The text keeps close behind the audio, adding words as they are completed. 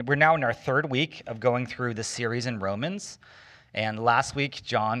We're now in our third week of going through the series in Romans. And last week,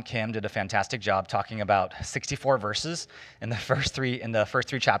 Kim did a fantastic job talking about 64 verses in the first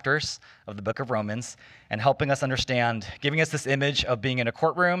three chapters of the book of Romans, and helping us understand, giving us this image of being in a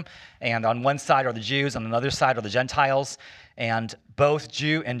courtroom, and on one side are the Jews, on another side are the Gentiles, and both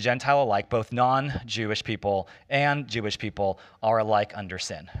Jew and Gentile alike, both non-Jewish people and Jewish people, are alike under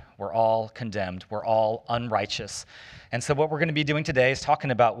sin. We're all condemned. We're all unrighteous. And so what we're going to be doing today is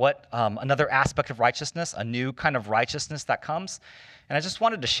talking about what another aspect of righteousness, a new kind of righteousness that comes. And I just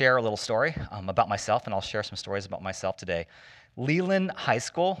wanted to share a little story about myself, and I'll share some stories about myself today. Leland High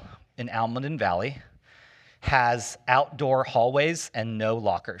School in Almaden Valley has outdoor hallways and no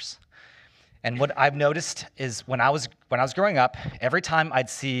lockers. And what I've noticed is when I was growing up, every time I'd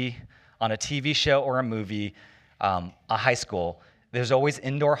see on a TV show or a movie a high school, there's always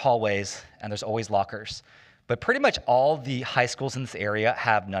indoor hallways and there's always lockers. But pretty much all the high schools in this area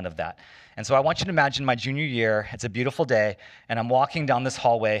have none of that. And so I want you to imagine my junior year, it's a beautiful day, and I'm walking down this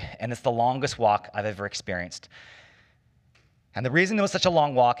hallway, and it's the longest walk I've ever experienced. And the reason it was such a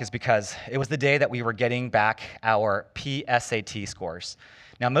long walk is because it was the day that we were getting back our PSAT scores.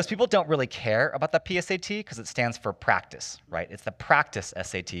 Now, most people don't really care about the PSAT because it stands for practice, right? It's the practice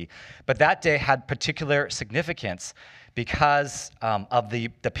SAT. But that day had particular significance because of the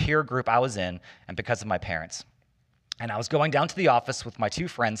peer group I was in and because of my parents. And I was going down to the office with my two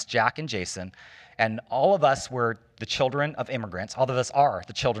friends, Jack and Jason, and all of us were the children of immigrants. All of us are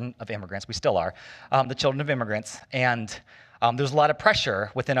the children of immigrants. We still are the children of immigrants. And there's a lot of pressure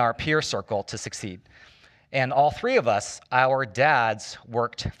within our peer circle to succeed. And all three of us, our dads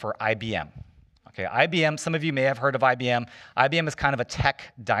worked for IBM. Okay, IBM, some of you may have heard of IBM. IBM is kind of a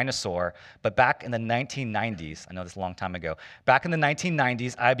tech dinosaur, but back in the 1990s, I know this is a long time ago, back in the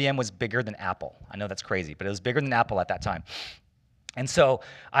 1990s, IBM was bigger than Apple. I know that's crazy, but it was bigger than Apple at that time. And so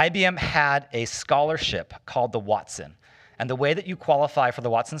IBM had a scholarship called the Watson. And the way that you qualify for the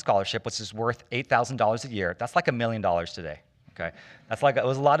Watson Scholarship, which is worth $8,000 a year, that's like $1 million today. Okay, that's like, it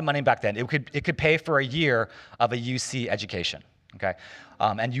was a lot of money back then. It could pay for a year of a UC education. Okay,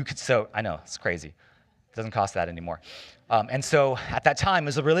 and you could, so I know it's crazy. It doesn't cost that anymore. And so at that time, it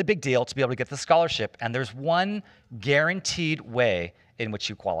was a really big deal to be able to get the scholarship. And there's one guaranteed way in which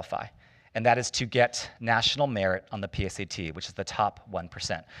you qualify, and that is to get national merit on the PSAT, which is the top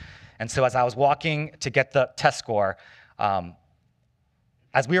 1%. And so as I was walking to get the test score,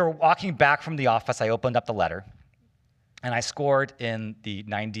 as we were walking back from the office, I opened up the letter. And I scored in the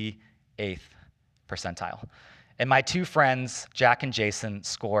 98th percentile. And my two friends, Jack and Jason,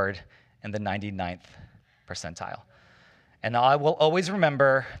 scored in the 99th percentile. And I will always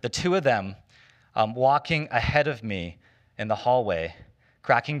remember the two of them walking ahead of me in the hallway,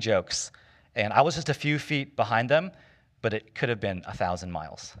 cracking jokes. And I was just a few feet behind them, but it could have been 1,000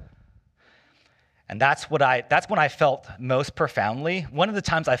 miles. And that's when I felt most profoundly, one of the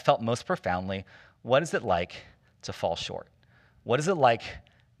times I felt most profoundly, what is it like to fall short? What is it like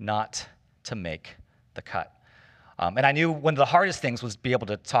not to make the cut? And I knew one of the hardest things was to be able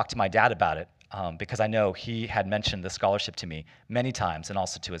to talk to my dad about it, because I know he had mentioned the scholarship to me many times and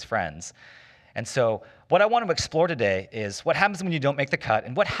also to his friends. And so what I want to explore today is what happens when you don't make the cut,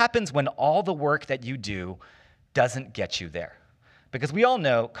 and what happens when all the work that you do doesn't get you there. Because we all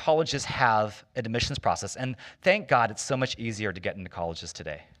know colleges have an admissions process, and thank God it's so much easier to get into colleges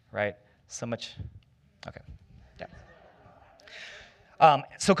today, right? So much, okay.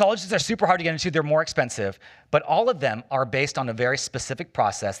 So colleges are super hard to get into. They're more expensive, but all of them are based on a very specific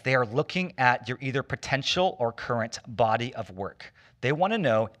process. They are looking at your either potential or current body of work. They want to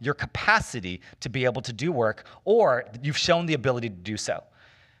know your capacity to be able to do work, or you've shown the ability to do so.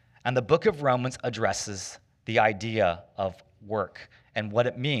 And the book of Romans addresses the idea of work and what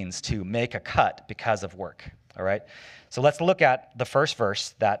it means to make a cut because of work, all right? So let's look at the first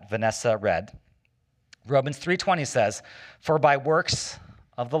verse that Vanessa read. Romans 3:20 says, "For by works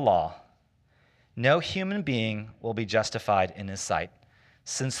of the law, no human being will be justified in his sight,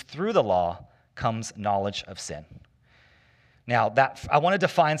 since through the law comes knowledge of sin." Now, I want to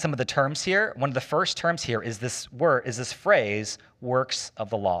define some of the terms here. One of the first terms here is this phrase, works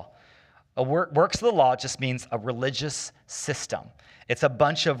of the law. Works of the law just means a religious system. It's a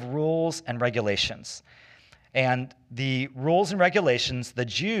bunch of rules and regulations. And the rules and regulations the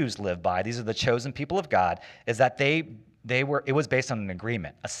Jews live by, these are the chosen people of God, is that it was based on an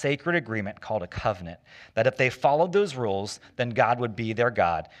agreement, a sacred agreement called a covenant, that if they followed those rules, then God would be their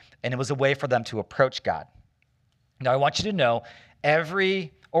God. And it was a way for them to approach God. Now, I want you to know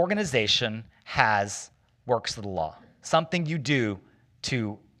every organization has works of the law, something you do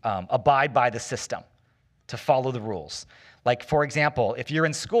to abide by the system, to follow the rules. Like, for example, if you're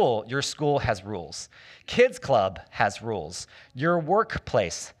in school, your school has rules. Kids Club has rules. Your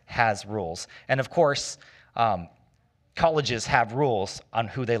workplace has rules. And of course, colleges have rules on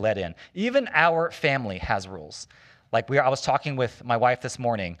who they let in. Even our family has rules. Like I was talking with my wife this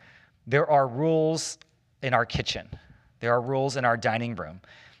morning. There are rules in our kitchen. There are rules in our dining room.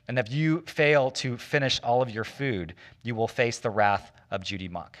 And if you fail to finish all of your food, you will face the wrath of Judy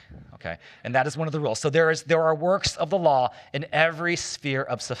Mok. Okay? And that is one of the rules. So there are works of the law in every sphere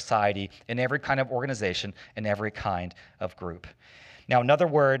of society, in every kind of organization, in every kind of group. Now, another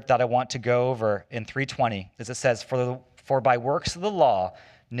word that I want to go over in 3:20 is it says, For by works of the law,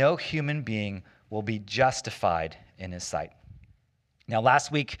 no human being will be justified in his sight. Now,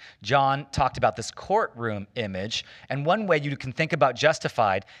 last week, John talked about this courtroom image, and one way you can think about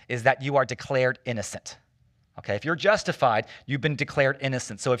justified is that you are declared innocent. Okay, if you're justified, you've been declared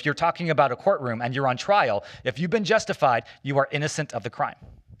innocent. So if you're talking about a courtroom and you're on trial, if you've been justified, you are innocent of the crime.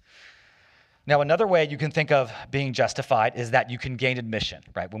 Now, another way you can think of being justified is that you can gain admission,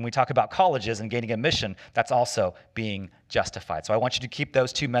 right? When we talk about colleges and gaining admission, that's also being justified. So I want you to keep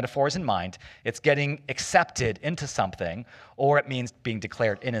those two metaphors in mind. It's getting accepted into something, or it means being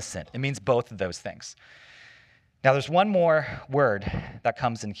declared innocent. It means both of those things. Now, there's one more word that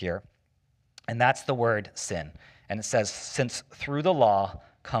comes in here, and that's the word sin. And it says, since through the law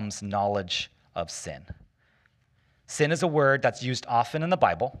comes knowledge of sin. Sin is a word that's used often in the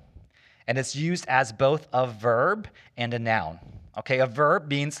Bible. And it's used as both a verb and a noun. Okay, a verb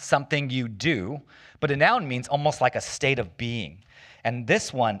means something you do, but a noun means almost like a state of being. And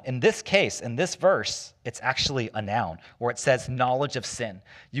this one, in this case, in this verse, it's actually a noun, where it says knowledge of sin.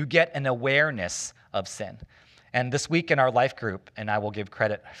 You get an awareness of sin. And this week in our life group, and I will give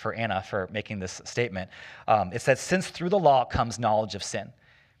credit for Anna for making this statement, it says, since through the law comes knowledge of sin.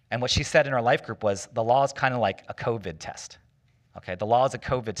 And what she said in our life group was, the law is kind of like a COVID test. Okay, the law is a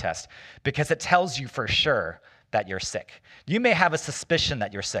COVID test because it tells you for sure that you're sick. You may have a suspicion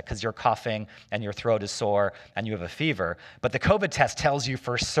that you're sick because you're coughing and your throat is sore and you have a fever, but the COVID test tells you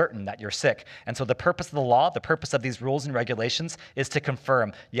for certain that you're sick. And so the purpose of the law, the purpose of these rules and regulations is to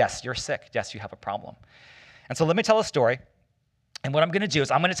confirm, yes, you're sick. Yes, you have a problem. And so let me tell a story. And what I'm going to do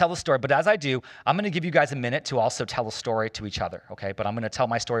is I'm going to tell a story, but as I do, I'm going to give you guys a minute to also tell a story to each other, okay? But I'm going to tell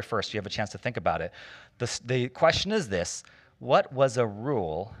my story first so you have a chance to think about it. The question is this. What was a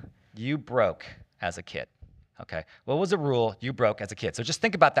rule you broke as a kid? Okay, what was a rule you broke as a kid? So just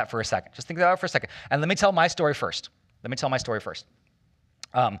think about that for a second. Just think about it for a second. And let me tell my story first.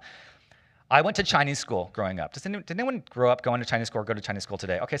 I went to Chinese school growing up. Did anyone grow up going to Chinese school or go to Chinese school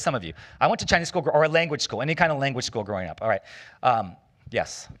today? Okay, some of you. I went to Chinese school or a language school, any kind of language school growing up. All right.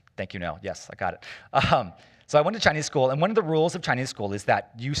 Yes, thank you, Noel. Yes, I got it. So I went to Chinese school, and one of the rules of Chinese school is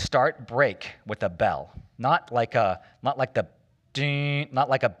that you start break with a bell, not like a ding, not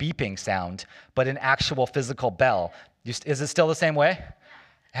like a beeping sound, but an actual physical bell. Is it still the same way?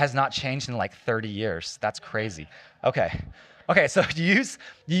 It has not changed in like 30 years. That's crazy. Okay, so you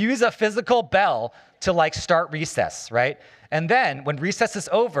use a physical bell to like start recess, right? And then when recess is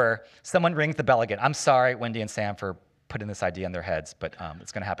over, someone rings the bell again. I'm sorry, Wendy and Sam, for putting this idea in their heads, but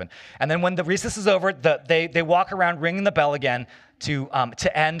it's going to happen. And then when the recess is over, they walk around ringing the bell again to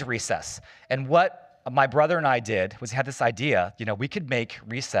end recess. And what my brother and I did was had this idea, we could make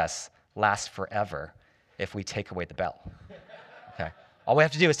recess last forever if we take away the bell. Okay, all we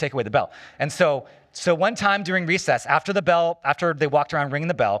have to do is take away the bell. And so one time during recess, after they walked around ringing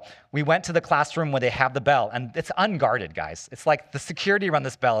the bell, we went to the classroom where they have the bell, and it's unguarded, guys. It's like the security around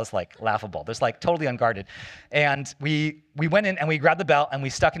this bell is like laughable. There's like totally unguarded. And we went in and we grabbed the bell and we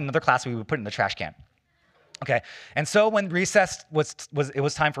stuck it in another class. We would put it in the trash can. Okay, and so when recess it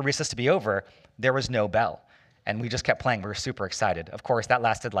was time for recess to be over, there was no bell, and we just kept playing. We were super excited. Of course, that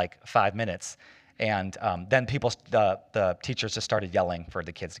lasted like 5 minutes. And then the teachers just started yelling for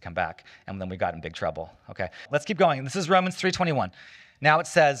the kids to come back, and then we got in big trouble. Okay, let's keep going. This is Romans 3:21. Now it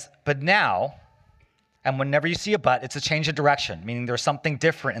says, but now, and whenever you see a but, it's a change of direction, meaning there's something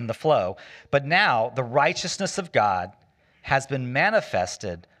different in the flow. But now the righteousness of God has been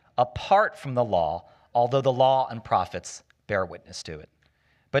manifested apart from the law, although the law and prophets bear witness to it.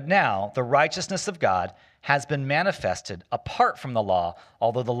 But now the righteousness of God has been manifested apart from the law,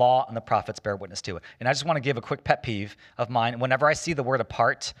 although the law and the prophets bear witness to it. And I just want to give a quick pet peeve of mine. Whenever I see the word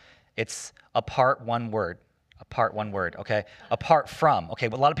apart, it's apart one word, okay? Apart from, okay?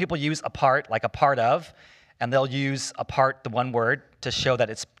 But a lot of people use apart, like a part of, and they'll use apart, the one word, to show that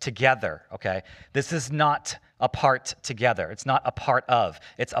it's together, okay? This is not apart together. It's not a part of.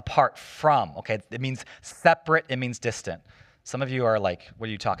 It's apart from, okay? It means separate. It means distant. Some of you are like, what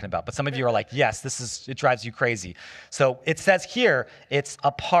are you talking about? But some of you are like, yes, it drives you crazy. So it says here, it's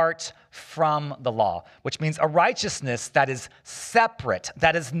apart from the law, which means a righteousness that is separate,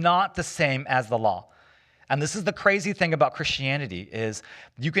 that is not the same as the law. And this is the crazy thing about Christianity is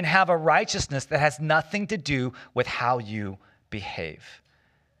you can have a righteousness that has nothing to do with how you behave.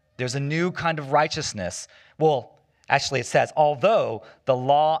 There's a new kind of righteousness. Well, actually it says, although the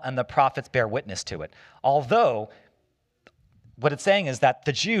law and the prophets bear witness to it. Although, what it's saying is that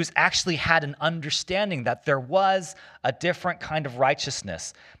the Jews actually had an understanding that there was a different kind of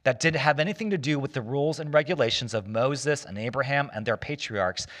righteousness that didn't have anything to do with the rules and regulations of Moses and Abraham and their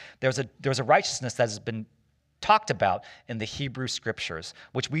patriarchs. There's a righteousness that has been talked about in the Hebrew scriptures,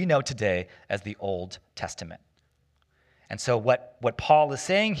 which we know today as the Old Testament. And so what Paul is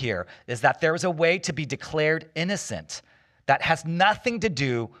saying here is that there is a way to be declared innocent that has nothing to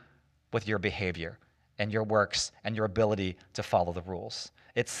do with your behavior and your works and your ability to follow the rules.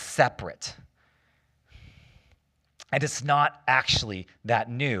 It's separate. And it's not actually that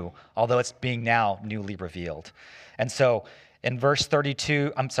new, although it's being now newly revealed. And so in verse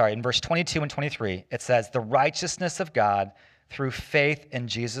 22 and 23, it says, the righteousness of God through faith in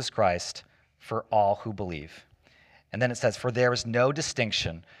Jesus Christ for all who believe. And then it says, for there is no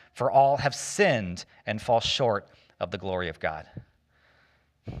distinction, for all have sinned and fall short of the glory of God.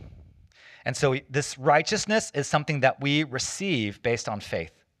 And so this righteousness is something that we receive based on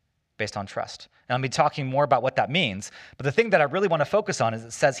faith, based on trust. And I'll be talking more about what that means. But the thing that I really want to focus on is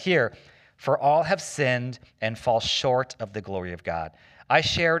it says here, for all have sinned and fall short of the glory of God. I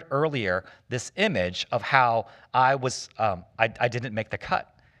shared earlier this image of how I didn't make the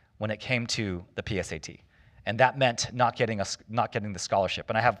cut when it came to the PSAT. And that meant not getting the scholarship.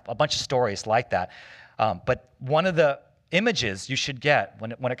 And I have a bunch of stories like that. But one of the images you should get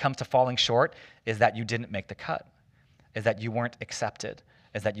when it comes to falling short is that you didn't make the cut, is that you weren't accepted,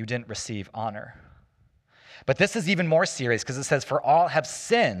 is that you didn't receive honor. But this is even more serious because it says, for all have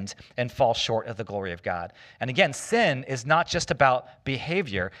sinned and fall short of the glory of God. And again, sin is not just about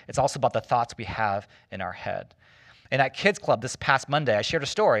behavior, it's also about the thoughts we have in our head. And at Kids Club this past Monday, I shared a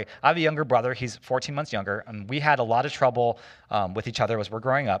story. I have a younger brother, he's 14 months younger, and we had a lot of trouble with each other as we're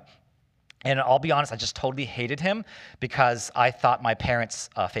growing up. And I'll be honest, I just totally hated him because I thought my parents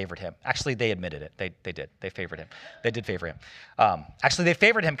favored him. Actually, they admitted it. They did. They favored him. They did favor him. Actually, they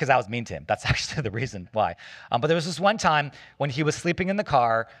favored him because I was mean to him. That's actually the reason why. But there was this one time when he was sleeping in the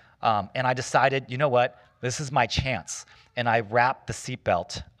car, and I decided, you know what? This is my chance. And I wrapped the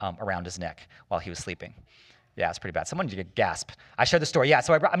seatbelt around his neck while he was sleeping. Yeah, it's pretty bad. Someone did a gasp. I shared the story. Yeah,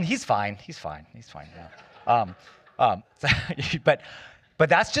 so he's fine. He's fine. Yeah. But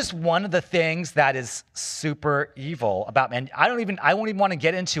that's just one of the things that is super evil about me. And I won't even want to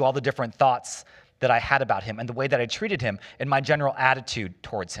get into all the different thoughts that I had about him and the way that I treated him and my general attitude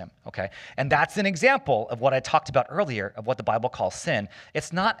towards him, okay? And that's an example of what I talked about earlier of what the Bible calls sin.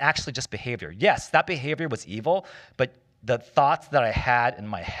 It's not actually just behavior. Yes, that behavior was evil, but the thoughts that I had in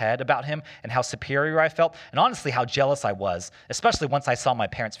my head about him and how superior I felt, and honestly how jealous I was, especially once I saw my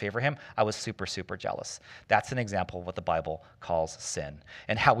parents favor him, I was super, super jealous. That's an example of what the Bible calls sin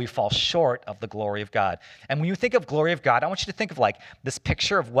and how we fall short of the glory of God. And when you think of glory of God, I want you to think of like this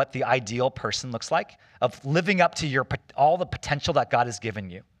picture of what the ideal person looks like, of living up to all the potential that God has given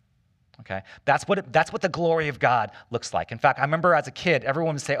you. Okay, that's what the glory of God looks like. In fact, I remember as a kid,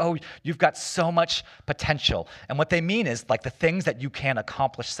 everyone would say, "Oh, you've got so much potential," and what they mean is like the things that you can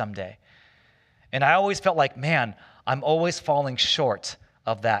accomplish someday. And I always felt like, man, I'm always falling short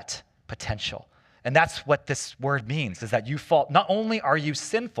of that potential. And that's what this word means: is that you fall. Not only are you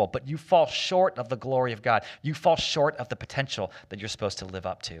sinful, but you fall short of the glory of God. You fall short of the potential that you're supposed to live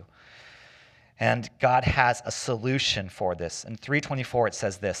up to. And God has a solution for this. In 3:24, it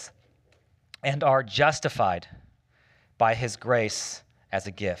says this. And are justified by his grace as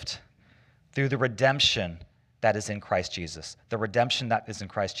a gift through the redemption that is in Christ Jesus. The redemption that is in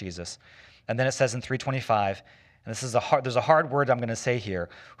Christ Jesus. And then it says in 3:25, and there's a hard word I'm going to say here,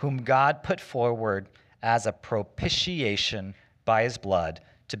 whom God put forward as a propitiation by his blood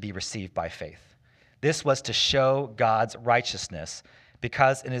to be received by faith. This was to show God's righteousness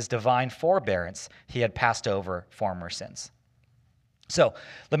because in his divine forbearance he had passed over former sins. So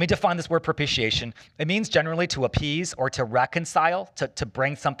let me define this word propitiation. It means generally to appease or to reconcile, to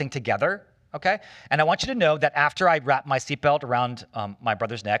bring something together, okay? And I want you to know that after I wrapped my seatbelt around my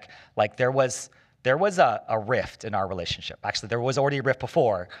brother's neck, like there was a rift in our relationship. Actually, there was already a rift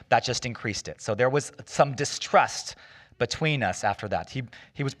before that just increased it. So there was some distrust between us after that.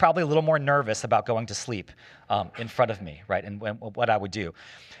 He was probably a little more nervous about going to sleep in front of me, right, and what I would do.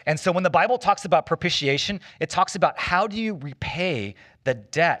 And so when the Bible talks about propitiation, it talks about how do you repay the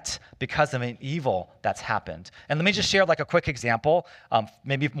debt because of an evil that's happened. And let me just share like a quick example,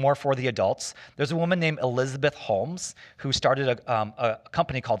 maybe more for the adults. There's a woman named Elizabeth Holmes who started a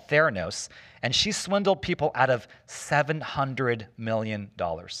company called Theranos, and she swindled people out of $700 million.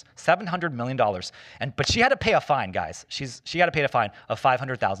 $700 million. But she had to pay a fine, guys. She had to pay a fine of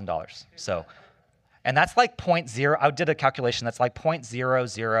 $500,000. So, and that's like 0.0, I did a calculation, that's like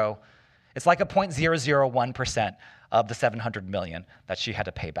 0.00, it's like a 0.001% of the 700 million that she had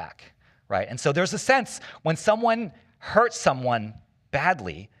to pay back, right? And so there's a sense when someone hurts someone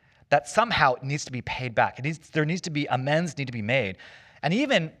badly that somehow it needs to be paid back. There needs to be amends need to be made. And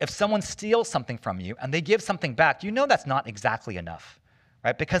even if someone steals something from you and they give something back, you know that's not exactly enough,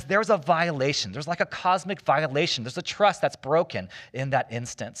 right? Because there's a violation. There's like a cosmic violation. There's a trust that's broken in that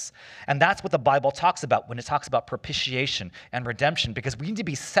instance. And that's what the Bible talks about when it talks about propitiation and redemption, because we need to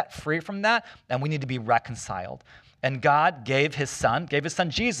be set free from that and we need to be reconciled. And God gave his son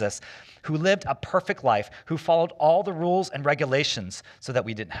Jesus, who lived a perfect life, who followed all the rules and regulations so that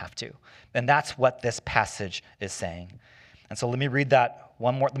we didn't have to. And that's what this passage is saying. And so let me read that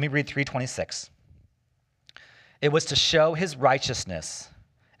one more. Let me read 3:26. It was to show his righteousness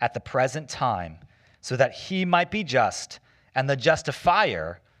at the present time so that he might be just and the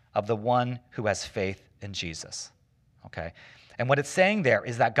justifier of the one who has faith in Jesus. Okay? And what it's saying there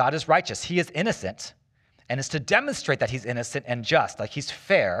is that God is righteous. He is innocent. And it's to demonstrate that he's innocent and just, like he's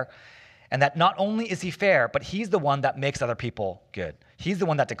fair, and that not only is he fair, but he's the one that makes other people good. He's the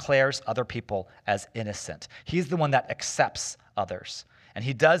one that declares other people as innocent. He's the one that accepts others. And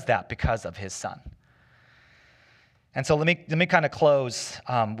he does that because of his son. And so let me kind of close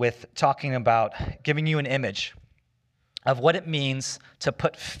with talking about giving you an image of what it means to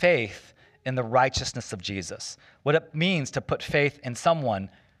put faith in the righteousness of Jesus, what it means to put faith in someone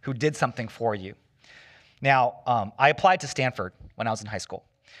who did something for you. Now, I applied to Stanford when I was in high school.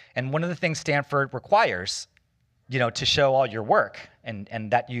 And one of the things Stanford requires, to show all your work and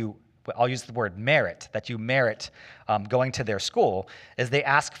that I'll use the word merit, that you merit going to their school, is they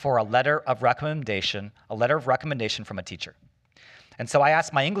ask for a letter of recommendation from a teacher. And so I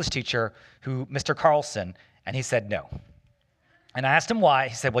asked my English teacher, Mr. Carlson, and he said no. And I asked him why.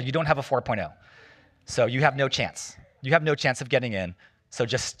 He said, well, you don't have a 4.0, so you have no chance. You have no chance of getting in, so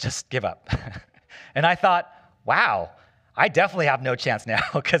just give up. And I thought, wow, I definitely have no chance now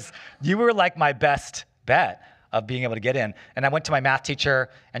because you were like my best bet of being able to get in. And I went to my math teacher,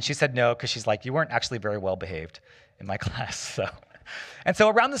 and she said no because she's like, you weren't actually very well behaved in my class. And so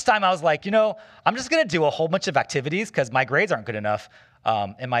around this time, I was like, I'm just going to do a whole bunch of activities because my grades aren't good enough.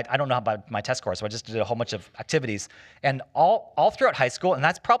 I don't know about my test score, so I just did a whole bunch of activities. And all throughout high school, and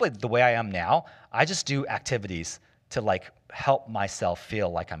that's probably the way I am now, I just do activities to help myself feel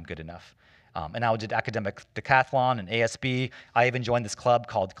like I'm good enough. And I did academic decathlon and ASB. I even joined this club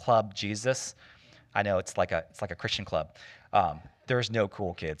called Club Jesus. I know it's like a Christian club. There's no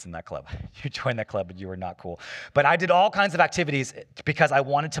cool kids in that club. You joined that club, but you were not cool. But I did all kinds of activities because I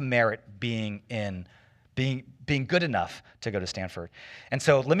wanted to merit being good enough to go to Stanford. And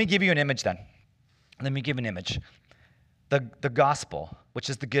so let me give you an image then. Let me give an image. The gospel, which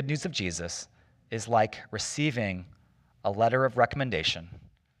is the good news of Jesus, is like receiving a letter of recommendation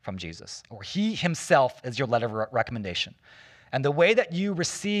from Jesus, or he himself is your letter of recommendation. And the way that you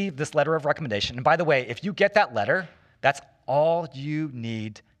receive this letter of recommendation, and by the way, if you get that letter, that's all you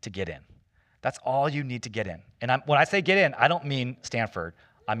need to get in. That's all you need to get in. And when I say get in, I don't mean Stanford.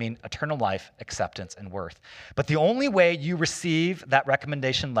 I mean eternal life, acceptance, and worth. But the only way you receive that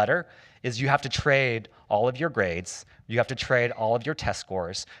recommendation letter is you have to trade all of your grades. You have to trade all of your test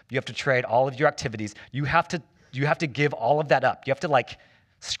scores. You have to trade all of your activities. You have to give all of that up. You have to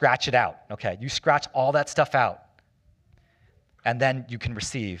scratch it out, okay? You scratch all that stuff out, and then you can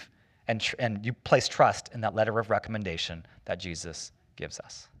receive and you place trust in that letter of recommendation that Jesus gives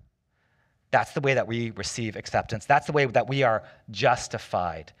us. That's the way that we receive acceptance. That's the way that we are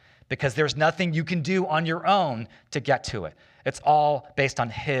justified, because there's nothing you can do on your own to get to it. It's all based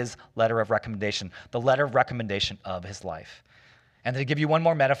on his letter of recommendation, the letter of recommendation of his life. And to give you one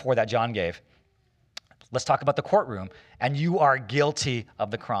more metaphor that John gave, let's talk about the courtroom, and you are guilty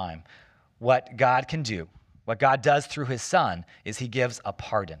of the crime. What God can do, what God does through his son, is he gives a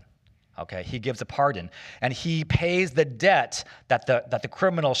pardon. Okay, he gives a pardon, and he pays the debt that the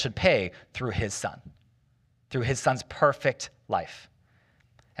criminal should pay through his son's perfect life.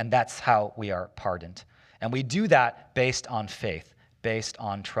 And that's how we are pardoned. And we do that based on faith, based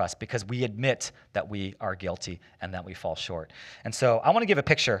on trust because we admit that we are guilty and that we fall short. And so I want to give a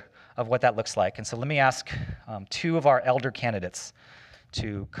picture of what that looks like. And so let me ask two of our elder candidates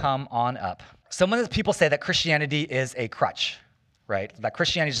to come on up. Some of the people say that Christianity is a crutch, right? That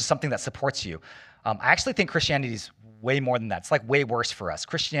Christianity is just something that supports you. I actually think Christianity is way more than that. It's like way worse for us.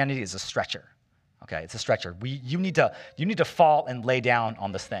 Christianity is a stretcher. Okay, it's a stretcher. You need to fall and lay down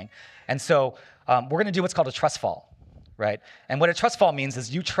on this thing. And so we're going to do what's called a TrustFall, right? And what a TrustFall means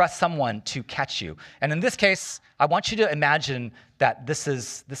is you trust someone to catch you. And in this case, I want you to imagine that this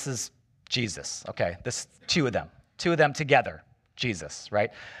is Jesus. Okay, this two of them together, Jesus,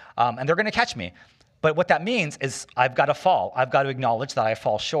 right? And they're going to catch me. But what that means is I've got to fall. I've got to acknowledge that I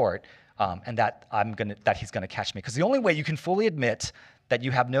fall short, and that he's going to catch me. Because the only way you can fully admit that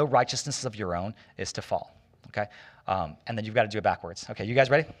you have no righteousness of your own is to fall, okay? And then you've got to do it backwards. Okay, you guys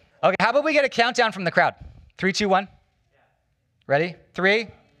ready? Okay, how about we get a countdown from the crowd? 3, 2, 1. Ready? 3.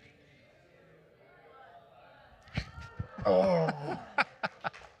 Oh.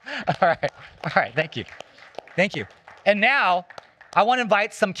 All right, thank you. And now, I want to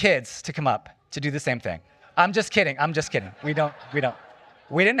invite some kids to come up to do the same thing. I'm just kidding. We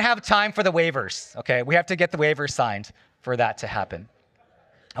didn't have time for the waivers, okay? We have to get the waivers signed for that to happen.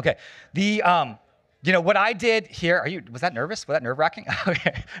 Okay, what I did here, was that nervous? Was that nerve-wracking?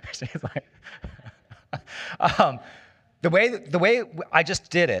 Okay. The way I just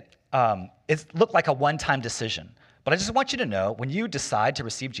did it, it looked like a one-time decision. But I just want you to know, when you decide to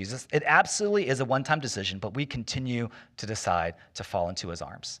receive Jesus, it absolutely is a one-time decision, but we continue to decide to fall into his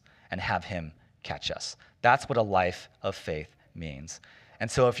arms and have him catch us. That's what a life of faith means.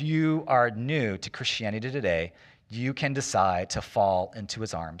 And so if you are new to Christianity today, you can decide to fall into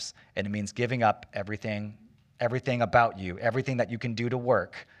his arms. And it means giving up everything about you, everything that you can do to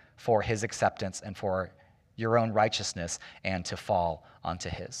work for his acceptance and for your own righteousness, and to fall onto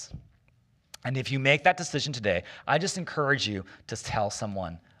his. And if you make that decision today, I just encourage you to tell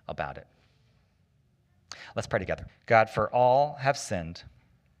someone about it. Let's pray together. God, for all have sinned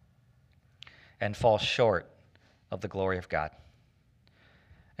and fall short of the glory of God.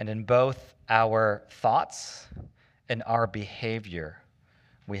 And in both our thoughts and our behavior,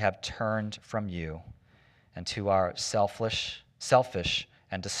 we have turned from you and to our selfish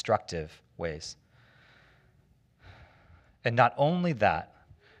and destructive ways. And not only that,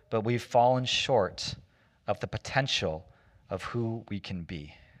 but we've fallen short of the potential of who we can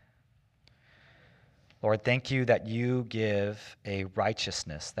be. Lord, thank you that you give a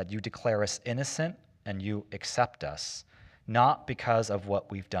righteousness, that you declare us innocent and you accept us, not because of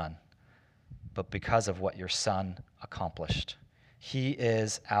what we've done, but because of what your Son accomplished. He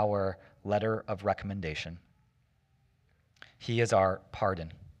is our letter of recommendation. He is our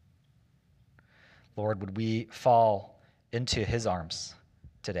pardon. Lord, would we fall into his arms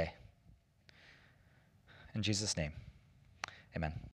today? In Jesus' name, amen.